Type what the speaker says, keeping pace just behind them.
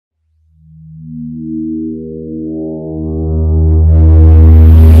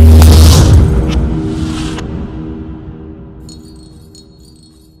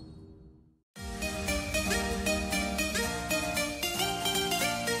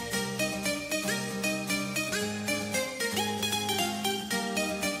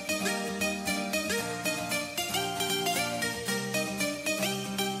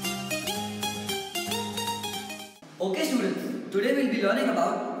be learning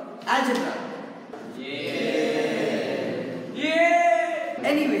about algebra. Yeah! Yeah!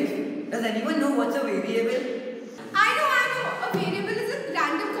 Anyways, does anyone know what's a variable? I know. A variable is a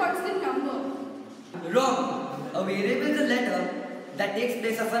random constant number. Wrong. A variable is a letter that takes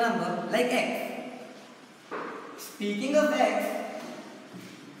place of a number like x. Speaking of x,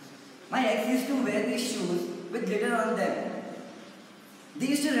 my ex used to wear these shoes with glitter on them. They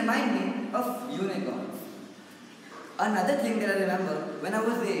used to remind me of unicorns. Another thing that I remember when I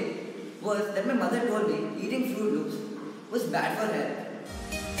was 8 was that my mother told me eating Fruit Loops was bad for health.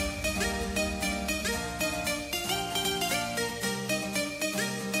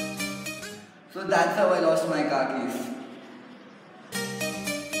 So that's how I lost my car keys.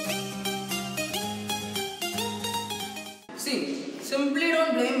 See, simply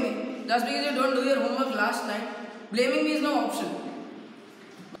don't blame me. Just because you don't do your homework last night, blaming me is no option.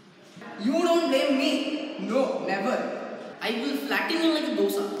 You don't blame me. No, never. I will flatten you like a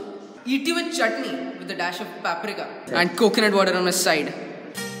dosa. Eat you with chutney with a dash of paprika and coconut water on my side.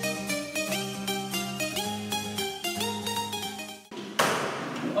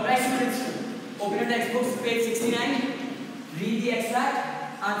 Alright students, open your textbooks, page 69. Read the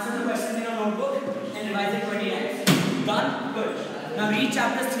extract, answer the questions in your notebook and revise it 20 times. Done? Good. Now read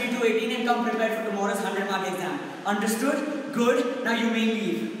chapters 3 to 18 and come prepared for tomorrow's 100-mark exam. Understood? Good. Now you may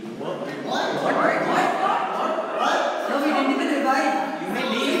leave. What? No, we didn't even revise. You may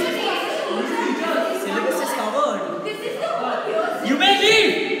leave. Syllabus is covered. This is the whole You may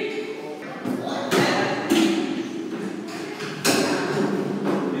leave!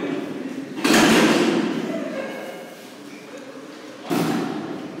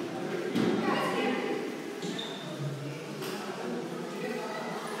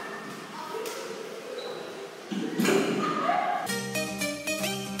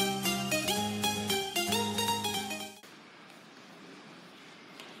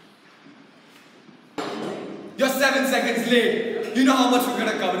 You're 7 seconds late. You know how much we're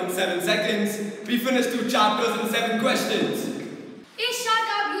gonna cover in 7 seconds? We finished 2 chapters and 7 questions. Hey, shut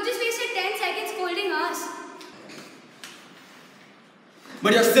up. You just wasted 10 seconds scolding us.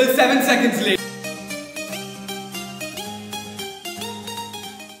 But you're still 7 seconds late.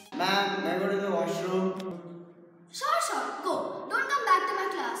 Ma'am, may I go to the washroom? Sure. Go. Don't come back to my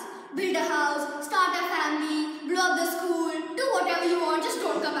class. Build a house, start a family, blow up the school, do whatever you want. Just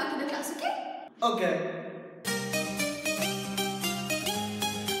don't come back to the class, okay? Okay.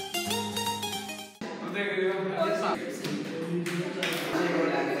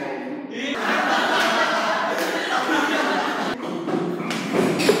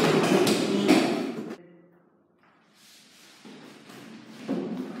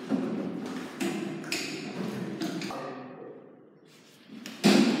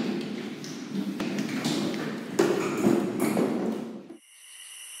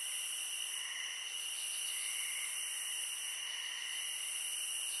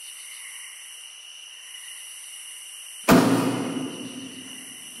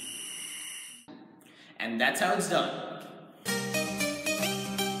 And that's how it's done.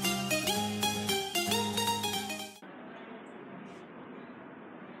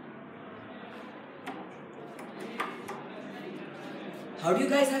 How do you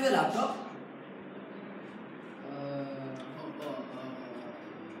guys have your laptop?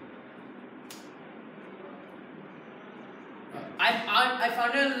 I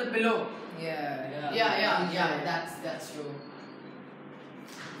found it under the pillow. Yeah. That's true.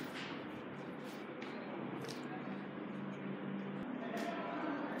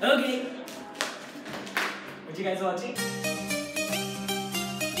 Okay. What you guys watching?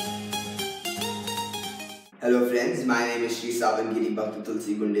 Hello friends, my name is Sri Savangiri Bhakta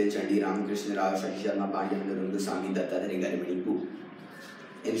Tulsi Gundel Chandi Ramakrishna Rao Shakti Sharma Pandya Narundu Sami Dattadhari Garimani Poo.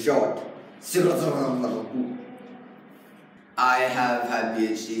 In short, I have had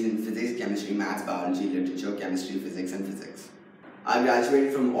PhDs in physics, chemistry, maths, biology, literature, chemistry, physics and physics. I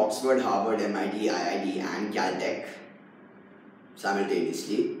graduated from Oxford, Harvard, MIT, IIT and Caltech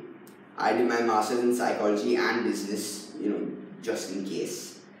simultaneously. I did my master's in psychology and business, just in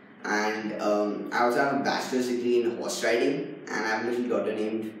case. And I also have a bachelor's degree in horse riding and I have a little daughter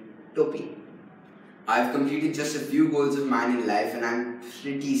named Topi. I've completed just a few goals of mine in life and I'm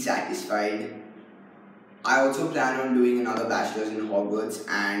pretty satisfied. I also plan on doing another bachelor's in Hogwarts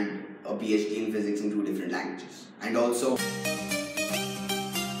and a PhD in physics in 2 different languages. And also...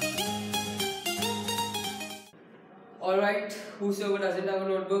 Alright, whosoever doesn't have a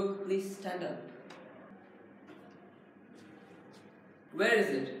notebook, please stand up. Where is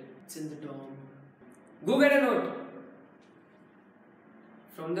it? It's in the dorm. Go get a note.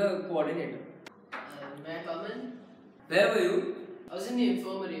 From the coordinator. May I come in? Where were you? I was in the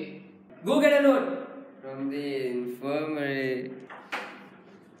infirmary. Go get a note. From the infirmary.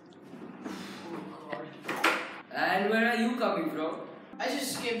 Oh God. And where are you coming from? I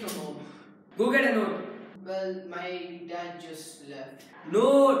just came from home. Go get a note. Well, my dad just left.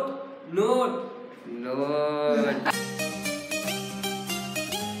 Note. Note. No.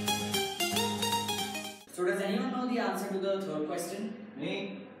 So does anyone know the answer to the third question?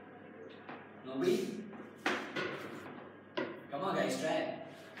 Me. Nobody? Come on guys, try.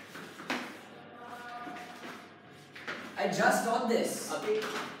 I just got this. Okay.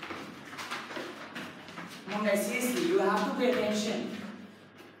 Come on guys, seriously, you have to pay attention.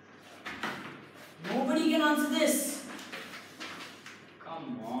 Nobody can answer this.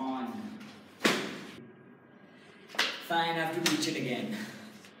 Come on. Fine, I have to teach it again.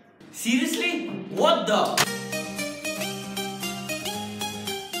 Seriously? What the?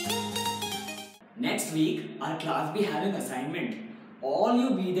 Next week, our class be having assignment. All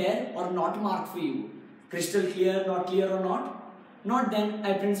you be there or not marked for you. Crystal clear, not clear or not? Not then,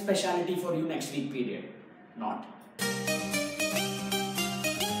 I print speciality for you next week period. Not.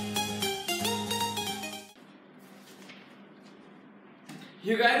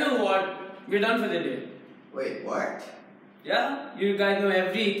 You guys know what? We're done for the day. Wait, what? Yeah, you guys know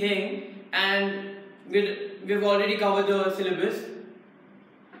everything, and we've already covered the syllabus.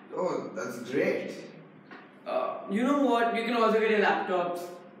 Oh, that's great. You know what? You can also get your laptops.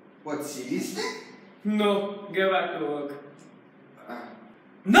 What, seriously? No, get back to work.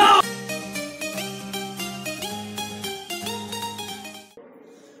 No!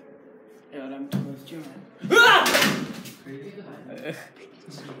 Yeah, I'm thirsty, man.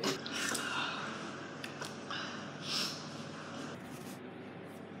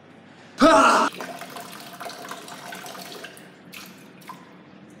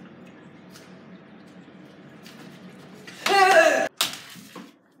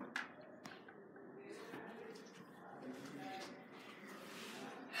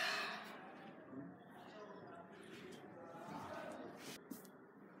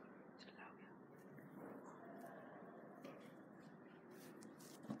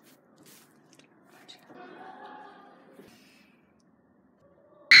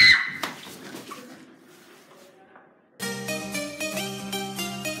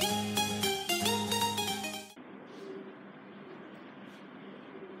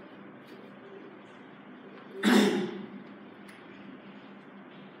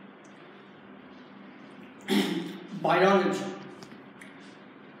 Biology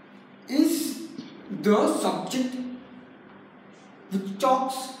is the subject which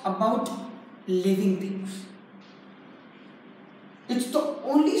talks about living things. It's the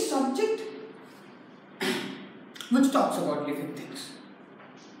only subject which talks about living things.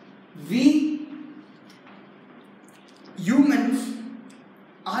 We humans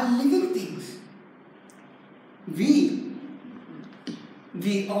are living things.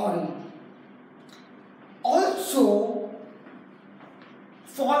 We all also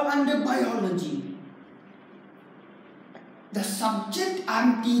fall under biology. The subject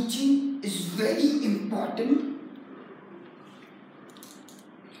I'm teaching is very important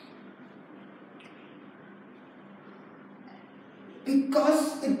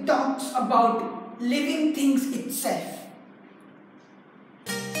because it talks about living things itself.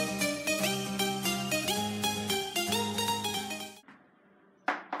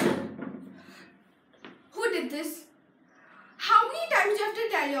 Who did this? How many times do you have to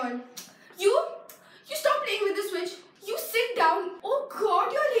tell y'all? You stop playing with the switch. You sit down. Oh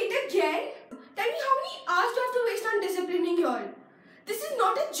God, you're late again. Tell me how many hours do you have to waste on disciplining y'all? This is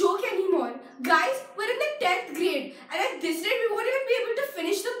not a joke anymore. Guys, we're in the 10th grade and at this rate we won't even be able to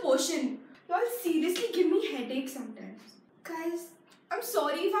finish the portion. Y'all seriously give me headaches sometimes. Guys, I'm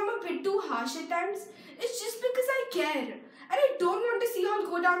sorry if I'm a bit too harsh at times. It's just because I care and I don't want to see y'all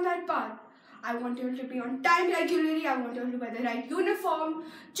go down that path. I want you all to be on time regularly. I want you all to wear the right uniform.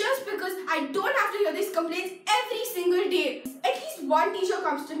 Just because I don't have to hear these complaints every single day. At least one teacher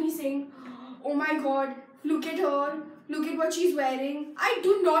comes to me saying, "Oh my God, look at her. Look at what she's wearing." I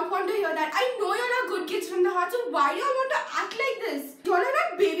do not want to hear that. I know you're all good kids from the heart. So why do you all want to act like this? You all are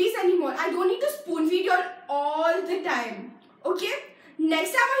not babies anymore. I don't need to spoon feed you all the time. Okay?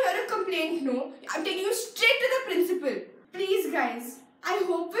 Next time I hear a complaint, no, I'm taking you straight to the principal. Please, guys. I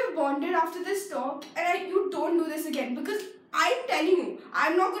hope we've bonded after this talk and you don't do this again because I'm telling you,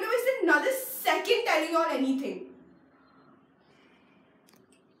 I'm not going to waste another second telling you all anything.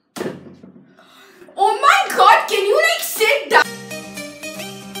 Oh my